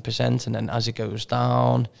into 90%. And then as it goes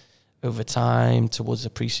down over time towards the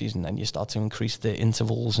preseason, then you start to increase the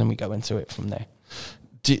intervals, and we go into it from there.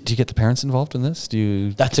 Do you get the parents involved in this? Do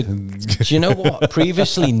you know what?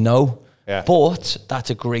 Previously, no. But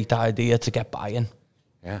that's a great idea to get buy-in.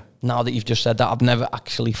 Now that you've just said that, I've never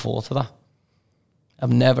actually thought of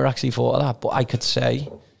that. But I could say,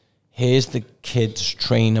 here's the kids'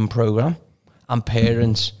 training program, and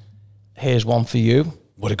parents, here's one for you.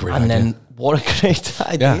 What a great idea. idea. And then what a great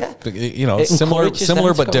idea. Yeah.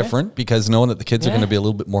 Similar but different, because knowing that the kids are going to be a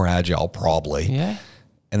little bit more agile, probably. Yeah.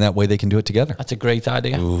 And that way they can do it together. That's a great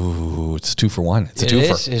idea. Ooh, it's 2 for 1. It's a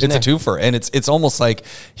twofer. It's a twofer, and it's almost like,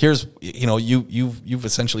 here's, you've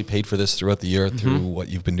essentially paid for this throughout the year through what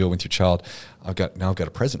you've been doing with your child. I've got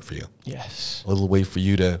a present for you. Yes. A little way for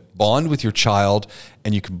you to bond with your child,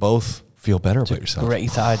 and you can both feel better about yourself.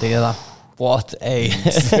 Great idea, that. What a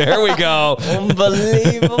there we go.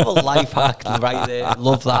 Unbelievable life hack right there.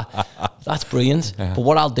 Love that. That's brilliant. But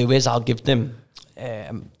what I'll do is I'll give them,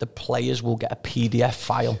 the players will get a PDF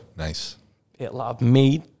file. Nice. It'll have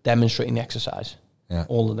me demonstrating the exercise. Yeah.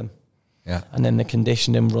 All of them. Yeah. And then the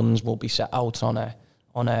conditioning runs will be set out on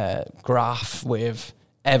a graph with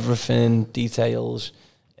everything, details.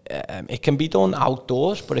 It can be done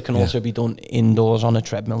outdoors, but it can also be done indoors on a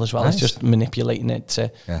treadmill as well. Nice. It's just manipulating it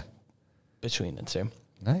to between the two.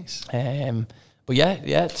 Nice. But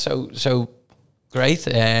yeah. So great.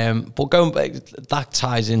 But going back, that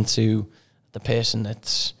ties into the person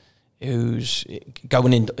who's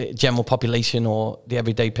going in general population or the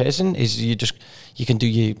everyday person, is you can do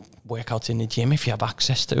your workouts in the gym if you have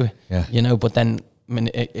access to it. Yeah. But then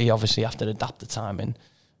you obviously have to adapt the timing,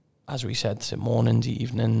 as we said, to mornings,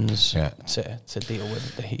 evenings, to deal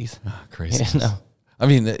with the heat. Oh, crazy. I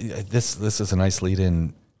mean, this is a nice lead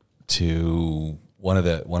in to one of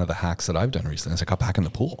the hacks that I've done recently. Is I got back in the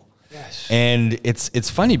pool. Yes. And it's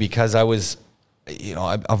funny because I was,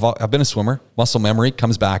 I've been a swimmer. Muscle memory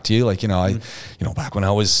comes back to you. Like, back when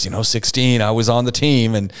I was, 16, I was on the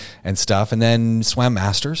team and stuff, and then swam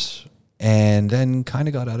masters, and then kind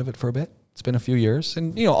of got out of it for a bit. It's been a few years,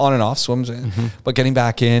 and on and off swims, but getting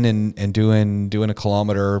back in and doing a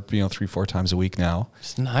kilometer, 3-4 times a week now.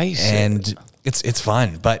 It's nice, and it's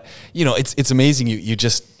fun. But it's amazing. You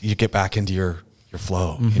get back into your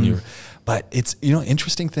flow and your, but it's,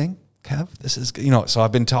 interesting thing, Kev, this is, so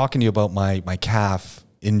I've been talking to you about my calf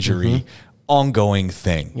injury, ongoing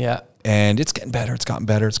thing. Yeah. And it's getting better. It's gotten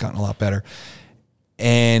better. It's gotten a lot better.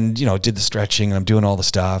 And, did the stretching and I'm doing all the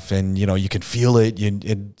stuff and, you can feel it.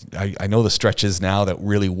 I know the stretches now that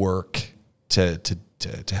really work to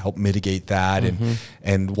help mitigate that.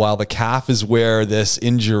 And while the calf is where this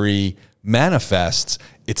injury manifests,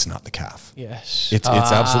 it's not the calf. Yes. It's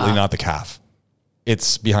absolutely not the calf.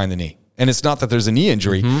 It's behind the knee. And it's not that there's a knee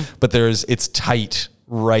injury, but it's tight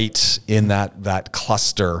right in that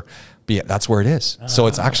cluster. That's where it is. So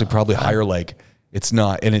it's actually probably higher leg. It's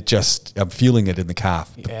not, and I'm feeling it in the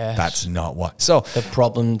calf. But that's not what. So the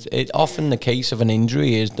problem, often the case of an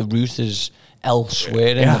injury is the root is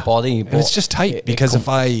elsewhere in the body, but and it's just tight because if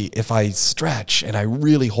I stretch and I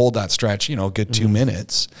really hold that stretch, a good 2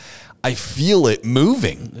 minutes, I feel it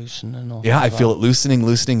moving, loosening. I feel it loosening,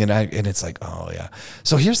 and it's like, oh yeah.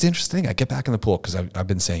 So here's the interesting thing: I get back in the pool because I've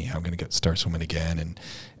been saying, I'm going to start swimming again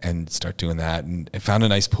and start doing that, and I found a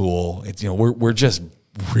nice pool. It's we're just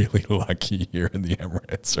really lucky here in the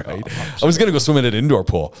Emirates, right? I was going to go swim in an indoor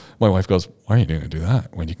pool. My wife goes, "Why are you going to do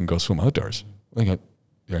that when you can go swim outdoors?" I go,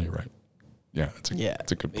 "Yeah, you're right." Yeah,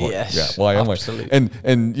 it's a good point. Yes, yeah, why am I? absolutely.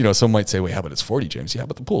 And some might say, well, yeah, but it's 40, James. Yeah,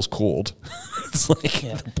 but the pool's cold. It's like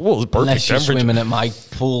the pool is perfect Unless you're temperature. swimming at my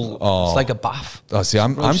pool, it's like a bath. Oh, see,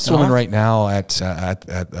 I'm swimming right now at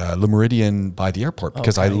Le Meridian by the airport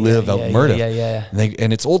because I live out in Murdoch. Yeah.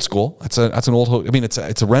 And it's old school. It's an old.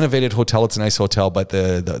 It's a renovated hotel. It's a nice hotel, but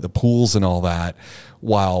the pools and all that,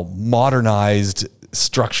 while modernized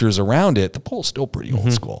structures around it, the pool's still pretty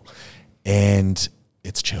old school, and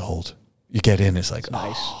it's chilled. You get in, it's like,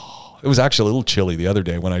 nice. It was actually a little chilly the other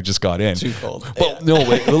day when I just got in. Too cold. Well, no,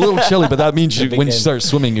 wait, a little chilly, but that means when you start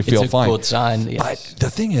swimming, you feel fine. It's a good sign. Yes. But the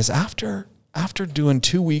thing is, after doing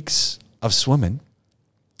 2 weeks of swimming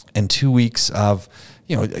and 2 weeks of,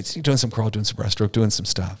 doing some crawl, doing some breaststroke, doing some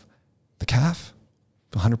stuff, the calf,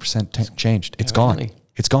 100% changed. It's gone. Really?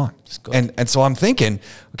 It's gone. And so I'm thinking,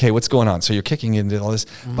 okay, what's going on? So you're kicking into all this,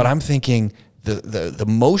 but I'm thinking the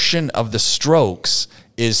motion of the strokes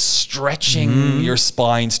is stretching your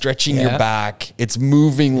spine, stretching your back. It's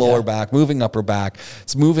moving lower back, moving upper back.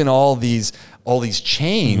 It's moving all these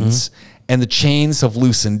chains, and the chains have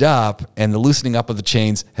loosened up, and the loosening up of the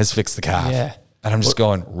chains has fixed the calf. Yeah. And I'm just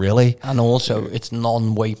going, really? And also, it's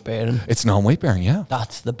non-weight bearing. It's non-weight bearing, yeah.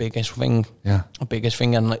 That's the biggest thing. Yeah. The biggest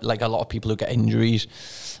thing. And like a lot of people who get injuries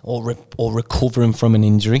or recovering from an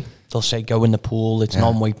injury, they'll say, go in the pool, it's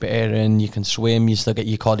non-weight bearing, you can swim, you still get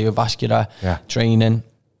your cardiovascular training.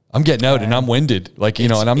 I'm getting out and I'm winded.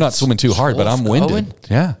 And I'm not swimming too hard, but I'm winded.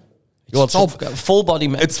 Yeah. Well, it's all full body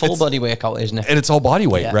workout, isn't it? And it's all body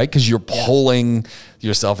weight, right? Because you're pulling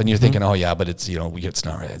yourself, and you're thinking, "Oh yeah, but it's it's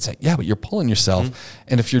not right." It's like, yeah, but you're pulling yourself.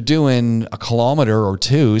 And if you're doing a kilometer or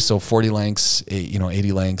two, so 40 lengths,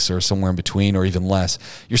 80 lengths, or somewhere in between, or even less,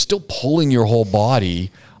 you're still pulling your whole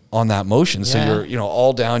body on that motion. So you're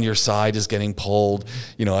all down your side is getting pulled.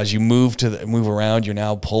 As you move around, you're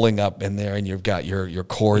now pulling up in there, and you've got your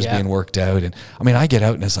core is being worked out. And I get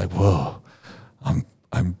out, and it's like, whoa, I'm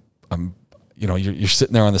you're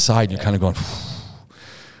sitting there on the side and you're kind of going,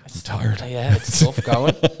 I'm tired. Yeah, it's tough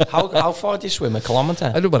going. How far do you swim? A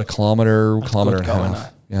kilometre? I do about a kilometer and a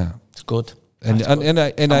half. Yeah. It's good. And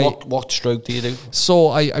what stroke do you do? So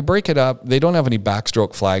I break it up. They don't have any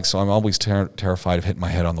backstroke flags, so I'm always terrified of hitting my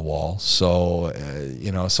head on the wall. So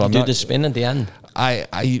so I'm do the spin at the end.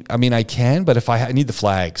 I can, but if I need the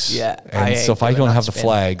flags, and so if I don't have the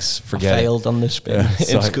flags, forget it. I failed on the spin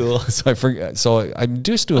in school. So I forget. So I'm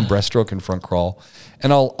just doing breaststroke and front crawl,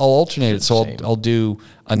 and I'll alternate it. So I'll do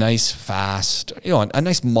a nice fast, a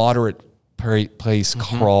nice moderate pace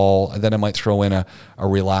crawl, and then I might throw in a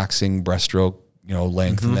relaxing breaststroke,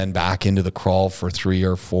 length, and then back into the crawl for 3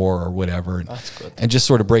 or 4 or whatever. And, that's good. And just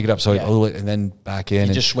sort of break it up. So and then back in.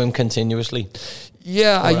 You just swim continuously.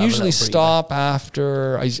 Yeah, I usually stop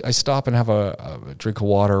after I stop and have a drink of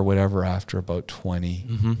water or whatever after about 20,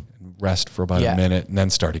 and rest for about a minute, and then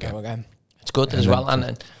start again. Okay. It's good as well,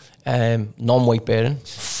 and non-weight bearing,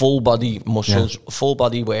 full body muscles, full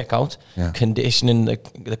body workout, conditioning the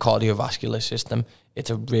cardiovascular system. It's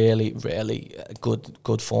a really, really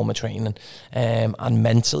good form of training, and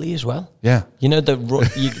mentally as well. Yeah,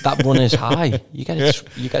 that run is high. You get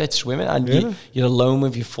it swimming, and you're alone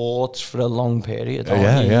with your thoughts for a long period.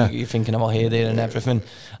 You're thinking about here, there, and everything,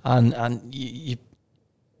 and you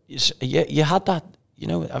had that.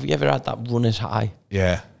 Have you ever had that runner's high?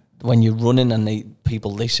 Yeah. When you're running, and they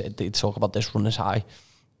talk about this runner's high.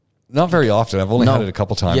 Not very often. I've only had it a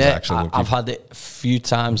couple times, actually. I've had it a few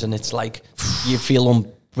times, and it's like you feel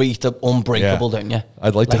breathed up unbreakable, Yeah. don't you?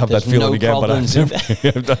 I'd like to have that there's feeling again, but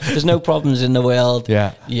I've there's no problems in the world.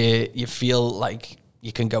 Yeah. You feel like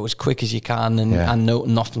you can go as quick as you can, and Yeah.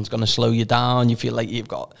 nothing's going to slow you down. You feel like you've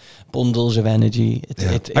got bundles of energy.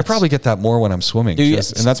 I probably get that more when I'm swimming, Do you?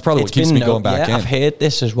 and that's probably what keeps me going back in. I've heard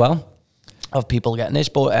this as well of people getting this,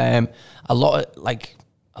 but a lot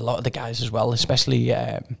of the guys as well, especially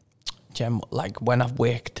like when I've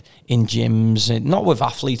worked in gyms, not with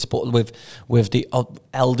athletes, but with the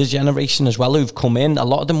elder generation as well, who've come in. A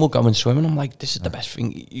lot of them will go and swim, and I'm like, this is the best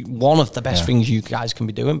thing, one of the best things you guys can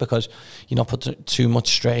be doing, because you're not put too much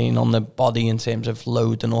strain on the body in terms of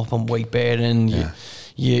loading up and weight bearing.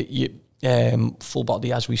 You full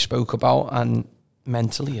body, as we spoke about, and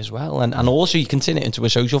mentally as well, and also you can turn it into a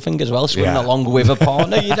social thing as well, swimming along with a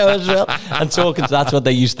partner, as well, and talking. That's what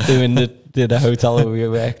they used to do in the hotel where we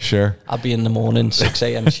work. Sure. I'd be in the morning, 6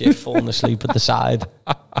 a.m. shift, falling asleep at the side.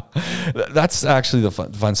 That's actually the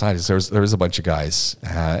fun side. Is there is a bunch of guys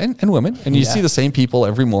and women, and you see the same people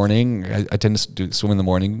every morning. I tend to swim in the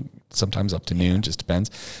morning, sometimes up to noon, just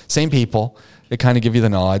depends. Same people. They kind of give you the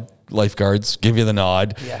nod. Lifeguards give you the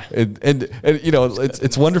nod. Yeah. And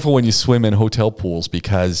it's wonderful when you swim in hotel pools,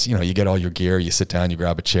 because you get all your gear, you sit down, you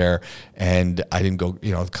grab a chair, and I didn't go,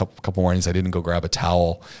 a couple mornings I didn't go grab a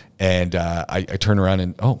towel, and I turn around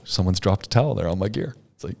and someone's dropped a towel there on my gear.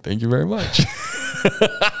 It's like, thank you very much.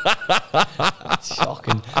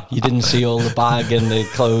 Shocking. You didn't see all the bag and the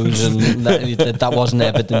clothes, and that wasn't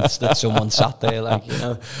evidence that someone sat there,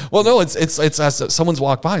 Well, no, it's as someone's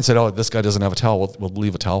walked by and said, this guy doesn't have a towel, we'll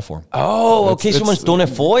leave a towel for him. Oh, okay, someone's done it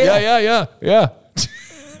for you? Yeah.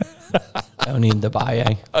 Only in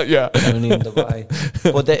Dubai, Yeah. Only in Dubai.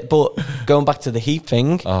 But going back to the heat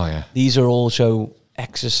thing, these are also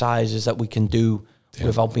exercises that we can do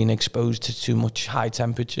without being exposed to too much high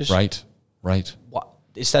temperatures. Right.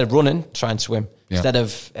 Instead of running, try and swim. Yeah. Instead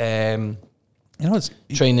of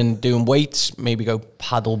training, doing weights, maybe go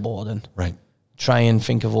paddle boarding. Right. Try and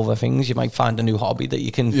think of other things. You might find a new hobby that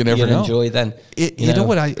you can enjoy then.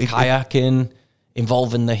 Kayaking,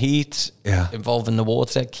 involving the heat, involving the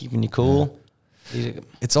water, keeping you cool. Yeah.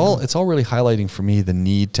 It's all really highlighting for me the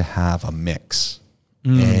need to have a mix.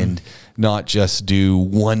 And not just do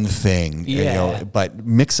one thing, but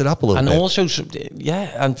mix it up a little bit. And also,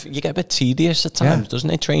 and you get a bit tedious at times, doesn't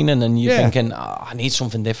it, training? And you're thinking, I need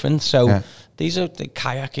something different. So these are the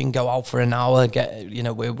kayaking, go out for an hour,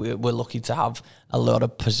 we're lucky to have a lot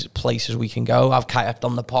of places we can go. I've kayaked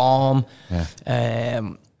on the Palm,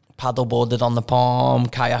 paddle boarded on the Palm,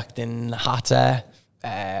 kayaked in Hatta.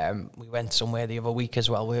 We went somewhere the other week as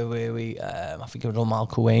well, where we I think it was on Al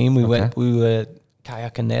Kuwain. We were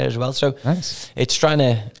kayaking there as well. So it's trying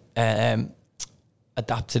to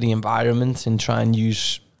adapt to the environment and try and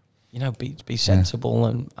use, be sensible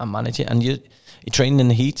and manage it. And you're training in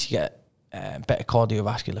the heat, you get better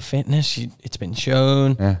cardiovascular fitness. It's been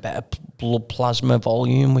shown better blood plasma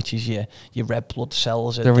volume, which is your red blood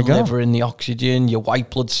cells are delivering the oxygen. Your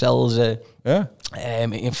white blood cells are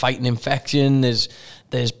fighting infection. There's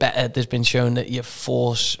been shown that your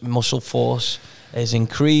muscle force is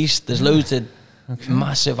increased. There's loads of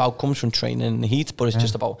massive outcomes from training in the heat, but it's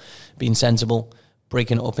just about being sensible,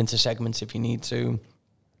 breaking it up into segments if you need to,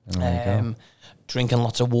 drinking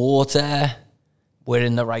lots of water,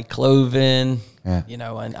 wearing the right clothing,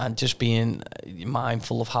 and just being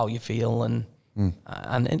mindful of how you feel, and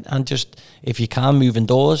just, if you can, move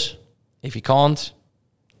indoors. If you can't,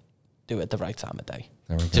 do it at the right time of day.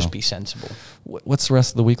 Just be sensible. What's the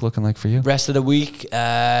rest of the week looking like for you? Rest of the week,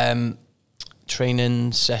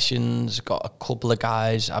 training sessions, got a couple of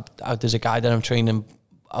guys. There's a guy that I'm training,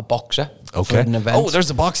 a boxer, for an event. Oh, there's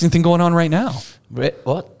a boxing thing going on right now.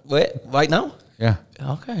 What? Wait, right now? Yeah.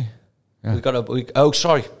 Okay. Yeah.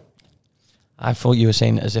 Sorry. I thought you were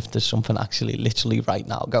saying it as if there's something actually literally right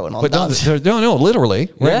now going on. But no, literally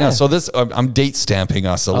right now. So I'm date stamping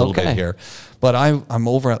us a little bit here. But I'm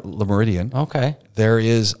over at Le Meridian. Okay. There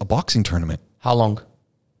is a boxing tournament. How long?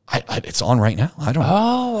 It's on right now. I don't know.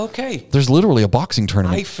 Oh, okay. There's literally a boxing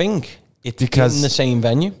tournament. I think it's in the same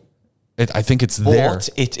venue. I think it's there. But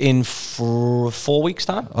it's in 4 weeks'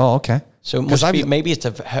 time. Oh, okay. So it must be, maybe it's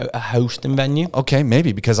a hosting venue. Okay,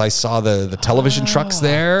 maybe, because I saw the television trucks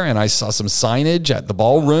there, and I saw some signage at the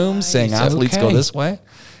ballroom saying athletes go this way.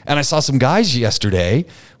 And I saw some guys yesterday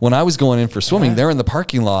when I was going in for swimming. They're in the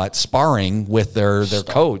parking lot sparring with their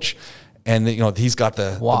coach, and he's got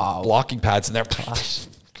the blocking pads, and they're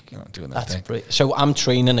doing that thing. Brilliant. So I'm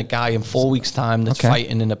training a guy in 4 weeks' time that's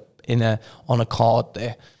fighting on a card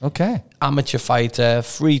there. Okay. Amateur fighter,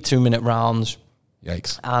 3 2-minute rounds.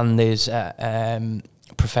 Yikes. And there's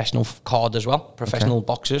professional card as well, professional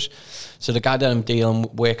boxers. So the guy that I'm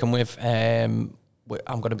working with, I'm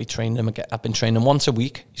going to be training him again. I've been training him once a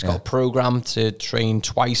week. He's got a program to train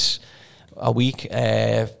twice a week,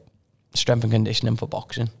 strength and conditioning for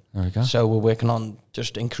boxing. There we go. So we're working on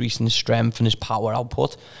just increasing his strength and his power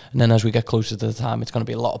output. And then as we get closer to the time, it's going to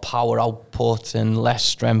be a lot of power output and less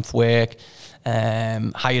strength work,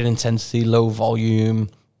 higher intensity, low volume,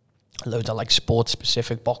 loads of like sports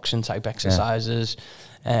specific boxing type exercises.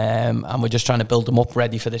 And we're just trying to build them up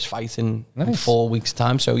ready for this fight in 4 weeks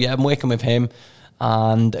time. So yeah, I'm working with him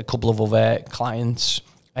and a couple of other clients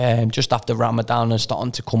just after Ramadan and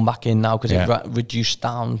starting to come back in now because it reduced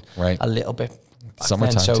down a little bit.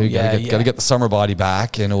 Summertime so, too. Got to get the summer body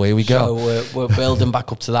back, and away we go. So we're building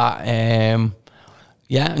back up to that. And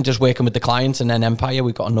just working with the clients, and then Empire.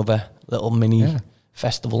 We've got another little mini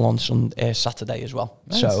festival on Saturday as well.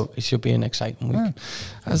 Nice. So it should be an exciting week. Yeah.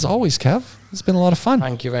 As always, Kev, it's been a lot of fun.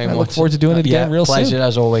 Thank you very much. I look forward to doing it again real soon. Pleasure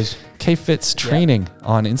as always. KFitz Training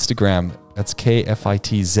on Instagram. That's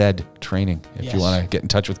KFITZ Training if you want to get in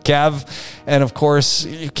touch with Kev. And of course,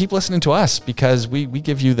 you keep listening to us because we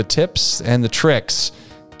give you the tips and the tricks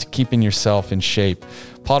to keeping yourself in shape.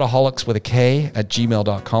 Podaholics with a K at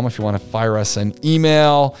gmail.com if you want to fire us an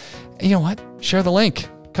email. And you know what? Share the link.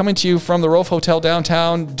 Coming to you from the Rove Hotel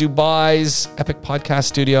downtown, Dubai's Epic Podcast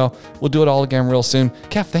Studio. We'll do it all again real soon.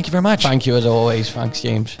 Kev, thank you very much. Thank you as always. Thanks,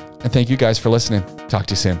 James. And thank you guys for listening. Talk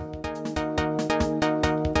to you soon.